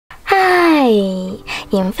Hi!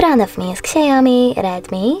 In front of me is XIAOMI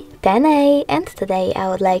Redmi 10A, and today I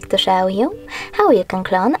would like to show you how you can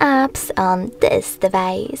clone apps on this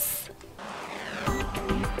device.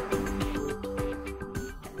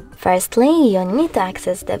 Firstly, you need to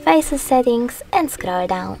access the device's settings and scroll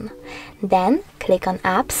down. Then click on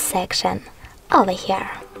Apps section over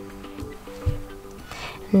here.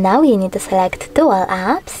 Now you need to select Dual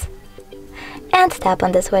Apps and tap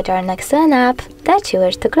on the switcher next to an app that you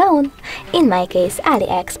wish to clone, in my case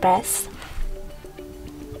AliExpress.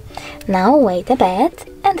 Now wait a bit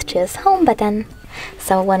and choose Home button.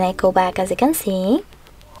 So when I go back, as you can see,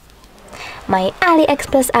 my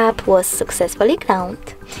AliExpress app was successfully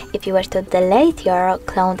cloned. If you wish to delete your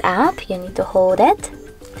cloned app, you need to hold it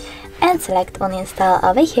and select Uninstall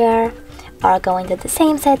over here, or go into the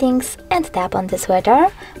same settings and tap on the switcher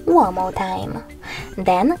one more time.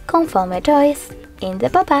 Then confirm your choice in the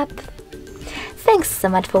pop-up. Thanks so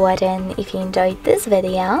much for watching. If you enjoyed this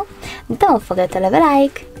video, don't forget to leave a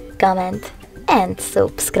like, comment and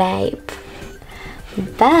subscribe.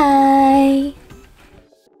 Bye!